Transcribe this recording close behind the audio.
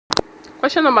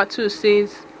Question number 2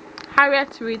 says,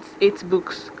 Harriet reads 8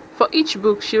 books. For each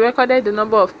book, she recorded the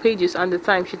number of pages and the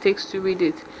time she takes to read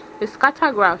it. The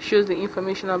scatter graph shows the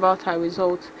information about her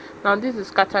results. Now, this is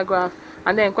scatter graph.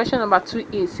 And then question number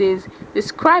 2a says,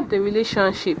 describe the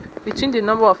relationship between the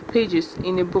number of pages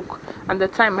in a book and the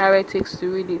time Harriet takes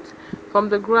to read it. From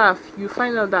the graph, you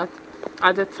find out that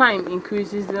as the time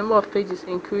increases, the number of pages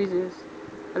increases.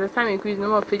 As the time increases, the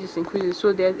number of pages increases.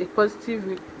 So there's a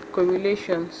positive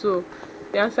correlation. So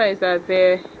the answer is that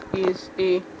there is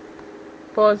a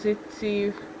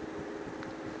positive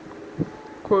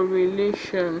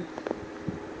correlation.